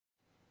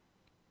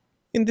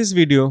In this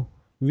video,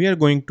 we are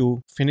going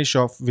to finish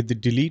off with the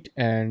delete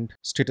and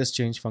status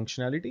change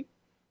functionality.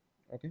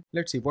 Okay,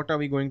 let's see what are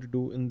we going to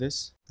do in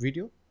this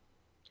video.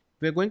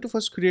 We are going to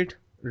first create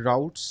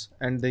routes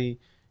and the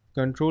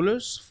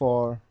controllers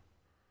for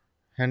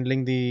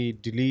handling the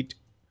delete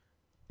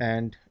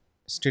and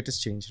status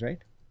change, right?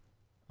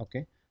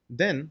 Okay,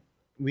 then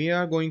we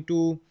are going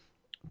to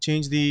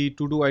change the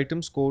to do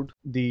items code,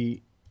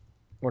 the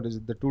what is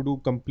it, the to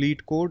do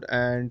complete code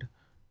and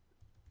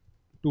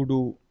to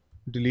do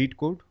delete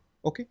code.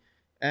 Okay,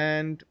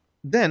 and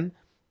then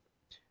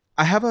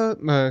I have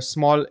a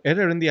small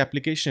error in the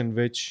application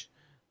which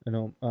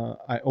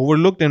I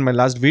overlooked in my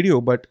last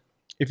video. But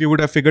if you would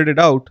have figured it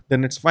out,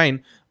 then it's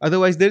fine.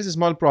 Otherwise, there is a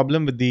small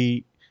problem with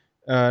the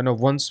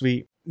once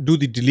we do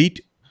the delete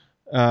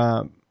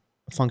uh,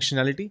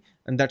 functionality,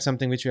 and that's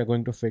something which we are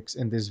going to fix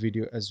in this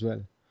video as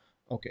well.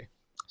 Okay,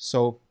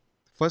 so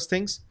first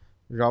things,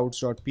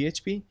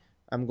 routes.php.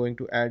 I'm going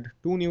to add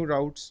two new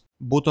routes.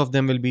 Both of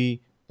them will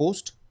be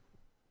post.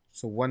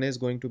 So one is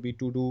going to be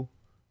to do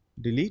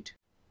delete.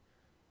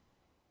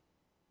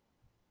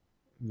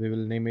 We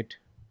will name it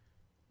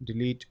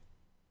delete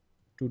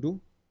to do,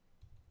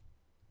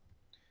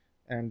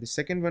 and the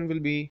second one will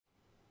be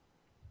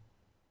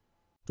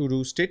to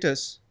do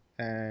status,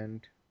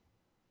 and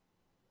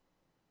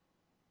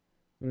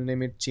we'll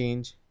name it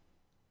change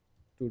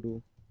to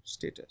do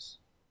status.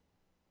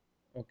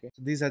 Okay,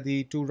 so these are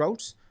the two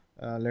routes.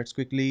 Let's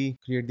quickly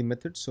create the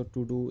methods. So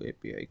to do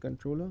API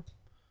controller,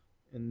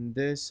 in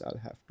this I'll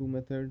have two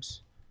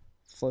methods.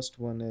 First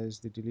one is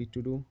the delete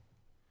to do.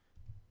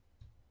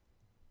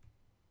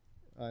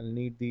 I'll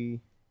need the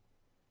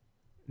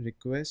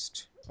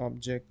request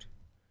object,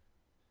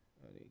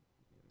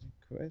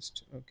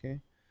 request.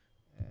 Okay,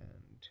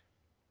 and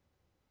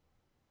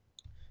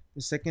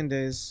the second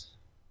is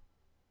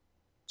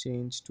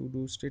change to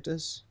do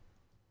status.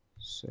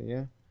 So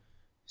yeah,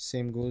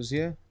 same goes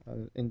here.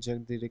 I'll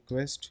inject the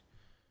request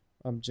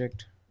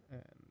object,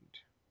 and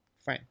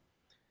fine.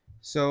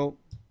 So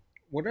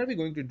what are we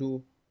going to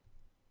do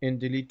in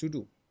delete to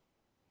do?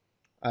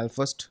 I'll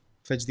first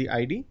fetch the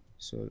ID.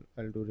 So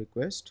I'll do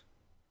request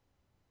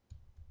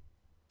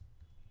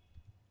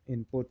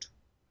input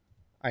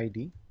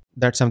ID.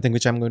 That's something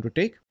which I'm going to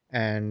take,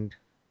 and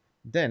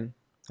then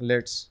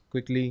let's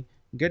quickly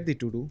get the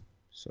to do.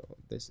 So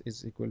this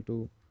is equal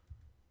to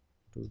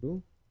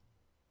do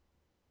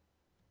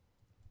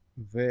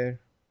where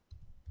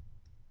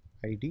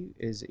ID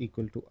is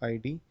equal to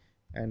ID,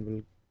 and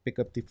we'll pick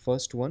up the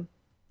first one.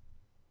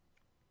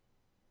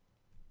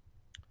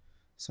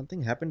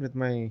 Something happened with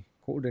my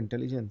code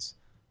intelligence.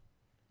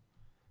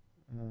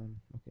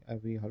 Okay,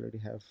 we already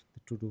have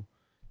the to do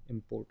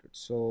imported.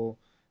 So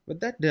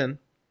with that done,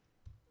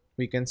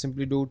 we can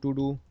simply do to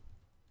do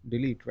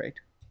delete, right?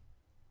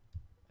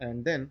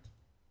 And then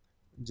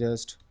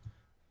just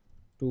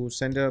to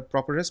send a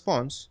proper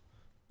response,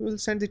 we will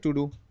send the to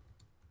do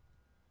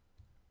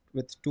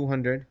with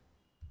 200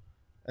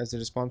 as the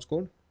response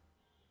code.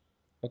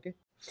 Okay,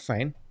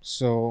 fine.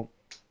 So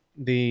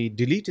the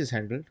delete is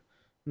handled.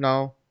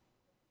 Now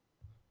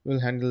we'll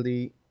handle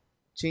the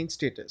change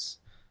status.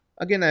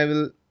 Again, I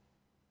will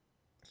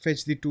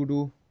fetch the to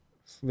do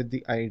with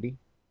the ID,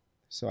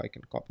 so I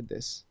can copy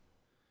this.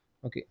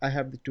 Okay, I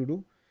have the to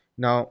do.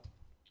 Now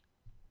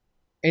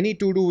any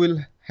to do will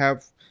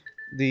have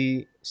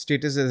the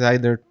status as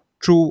either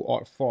true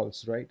or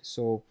false, right?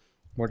 So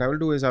what I will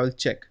do is I will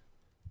check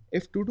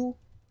if to do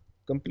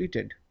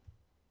completed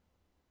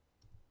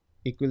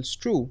equals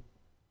true,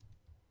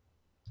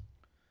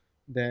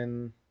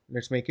 then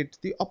let's make it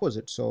the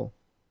opposite. So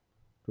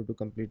to do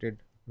completed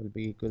will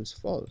be equals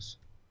false,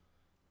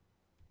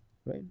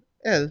 right?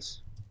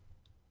 Else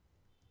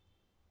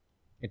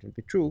it will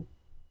be true.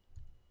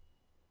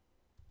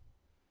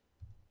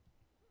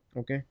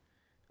 Okay,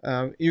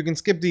 you can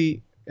skip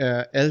the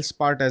else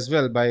part as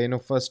well by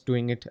first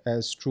doing it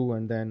as true,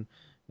 and then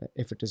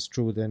if it is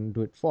true then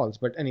do it false.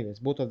 But anyways,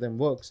 both of them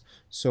works.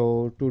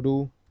 So to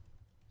do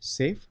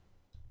save,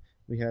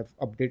 we have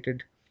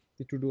updated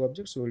the to do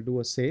object, so we'll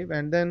do a save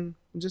and then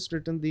just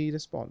return the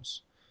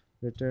response.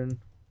 Return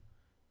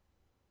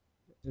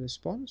the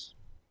response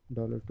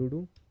dollar to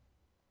do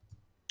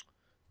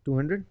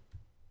 200.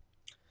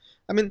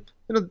 I mean,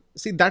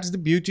 see, that's the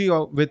beauty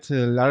of with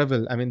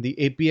Laravel. I mean, the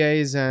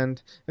APIs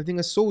and everything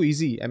is so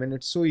easy. I mean,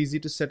 it's so easy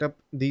to set up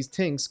these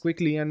things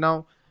quickly. And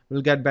now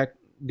we'll get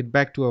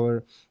back to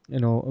our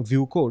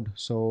view code.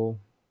 So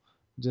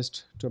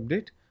just to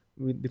update,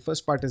 the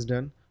first part is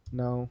done.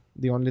 Now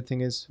the only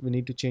thing is we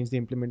need to change the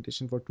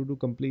implementation for to do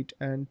complete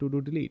and to do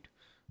delete.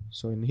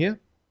 So in here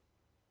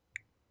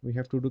we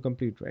have to do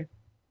complete, right?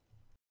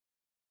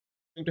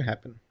 Going to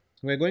happen,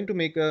 we're going to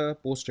make a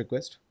post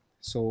request.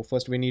 So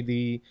first we need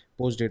the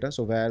post data.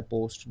 So where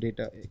post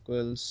data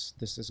equals,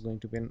 this is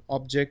going to be an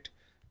object.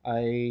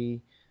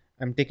 I'm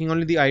taking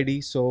only the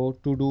ID, so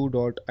to do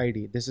dot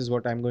ID, this is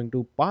what I'm going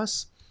to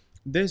pass.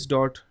 This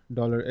dot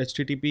dollar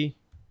http.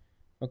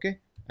 Okay,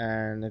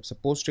 and it's a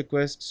post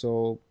request.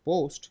 So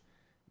post,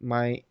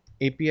 my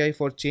API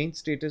for change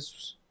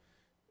status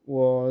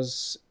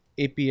was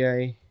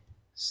API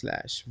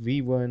slash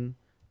v1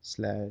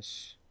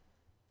 slash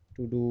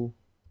to do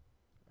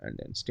and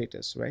then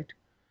status, right?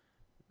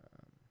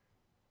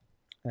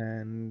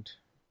 And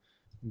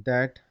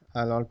that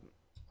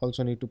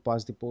also need to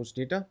pass the post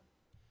data.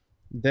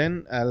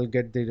 Then I'll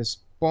get the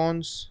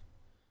response.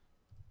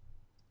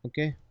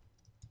 Okay,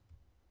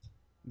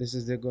 this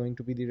is going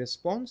to be the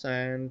response,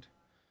 and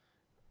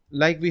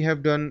like we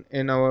have done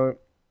in our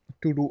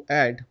to do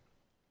add,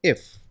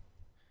 if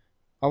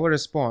our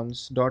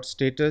response dot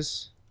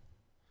status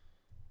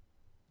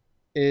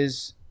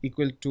is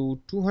equal to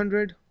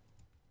 200,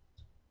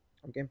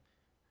 okay,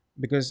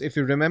 because if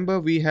you remember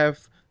we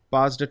have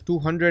passed a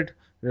 200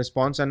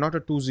 response and not a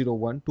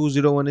 201.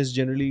 201 is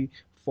generally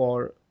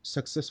for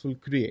successful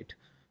create.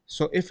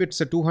 So if it's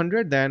a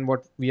 200, then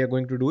what we are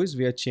going to do is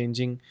we are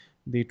changing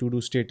the to do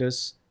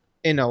status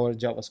in our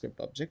JavaScript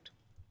object,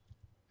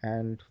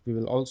 and we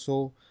will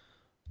also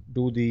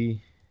do the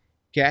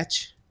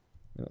catch,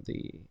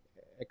 the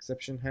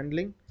exception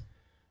handling.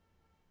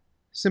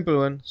 Simple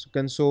one. So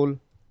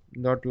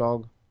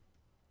console.log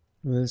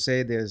will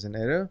say there's an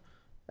error,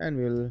 and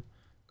we'll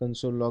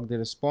console log the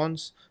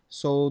response.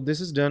 So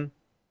this is done.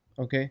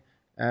 Okay,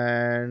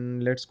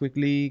 and let's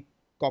quickly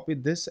copy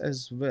this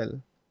as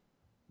well,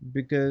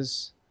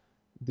 because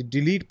the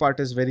delete part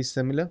is very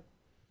similar.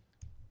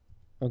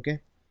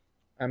 Okay,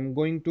 I'm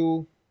going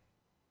to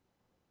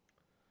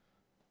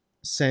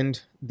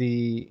send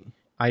the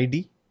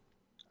ID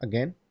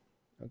again.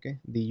 Okay,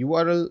 the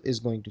URL is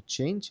going to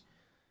change.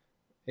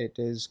 It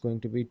is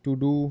going to be to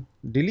do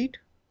delete.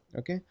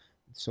 Okay,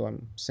 so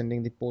I'm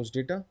sending the post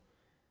data,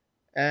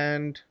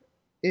 and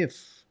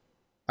if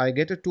I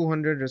get a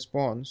 200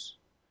 response,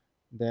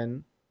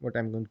 then what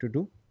I'm going to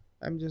do,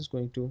 I'm just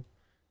going to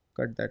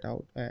cut that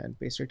out and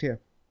paste it here.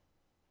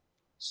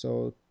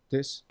 So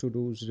this to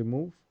do's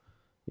remove.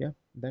 Yeah,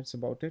 that's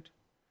about it.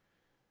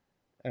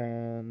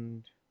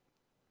 And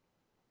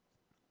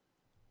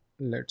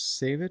let's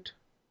save it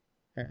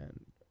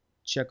and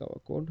check our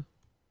code.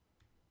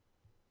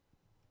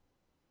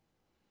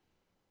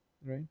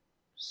 Right,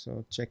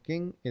 so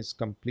checking is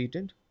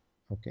completed.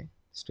 Okay,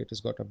 status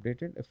got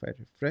updated. If I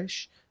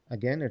refresh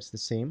again, it's the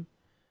same.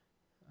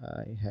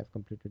 I have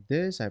completed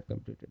this, I've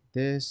completed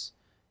this.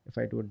 If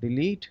I do a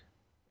delete,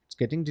 it's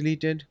getting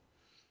deleted,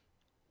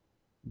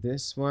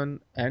 this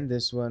one and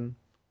this one.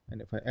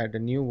 And if I add a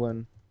new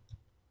one,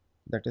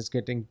 that is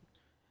getting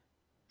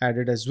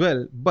added as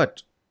well.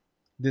 But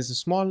there's a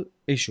small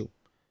issue.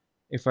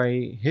 If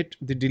I hit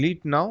the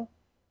delete now,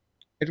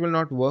 it will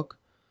not work.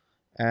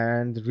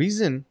 And the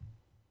reason,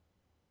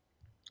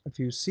 if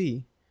you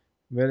see,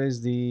 where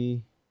is the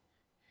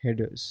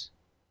headers?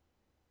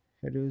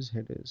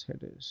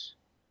 Headers.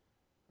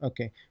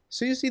 Okay,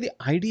 so you see the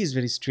ID is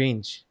very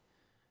strange.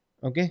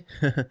 Okay,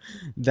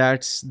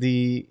 that's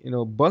the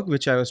bug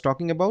which I was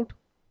talking about.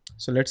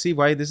 So let's see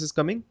why this is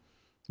coming.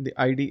 The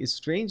ID is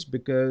strange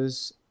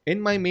because in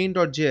my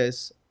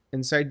main.js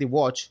inside the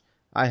watch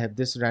I have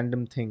this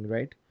random thing,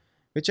 right,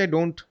 which I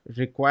don't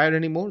require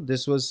anymore.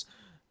 This was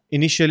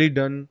initially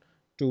done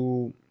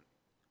to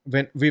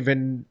when we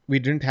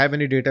didn't have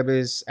any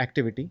database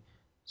activity.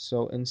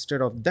 So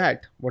instead of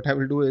that, what I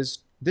will do is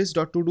this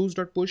dot to do's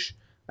dot push,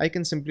 I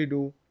can simply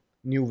do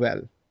new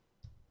val,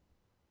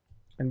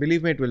 and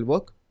believe me, it will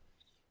work.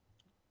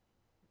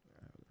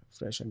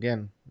 Fresh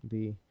again,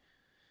 the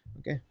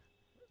okay,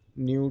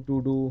 new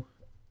to do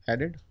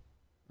added.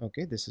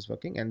 Okay, this is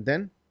working, and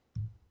then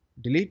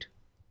delete,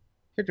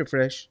 hit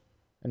refresh,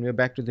 and we're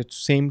back to the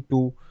same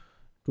two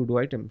to do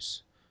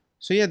items.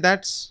 So yeah,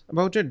 that's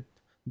about it.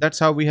 That's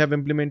how we have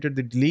implemented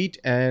the delete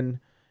and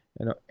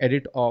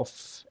edit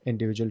of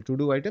individual to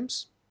do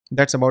items.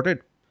 That's about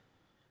it,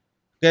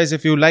 guys.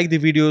 If you like the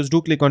videos,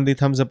 do click on the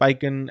thumbs up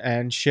icon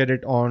and share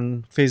it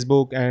on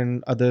Facebook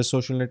and other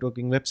social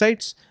networking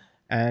websites,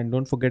 and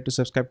don't forget to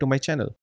subscribe to my channel.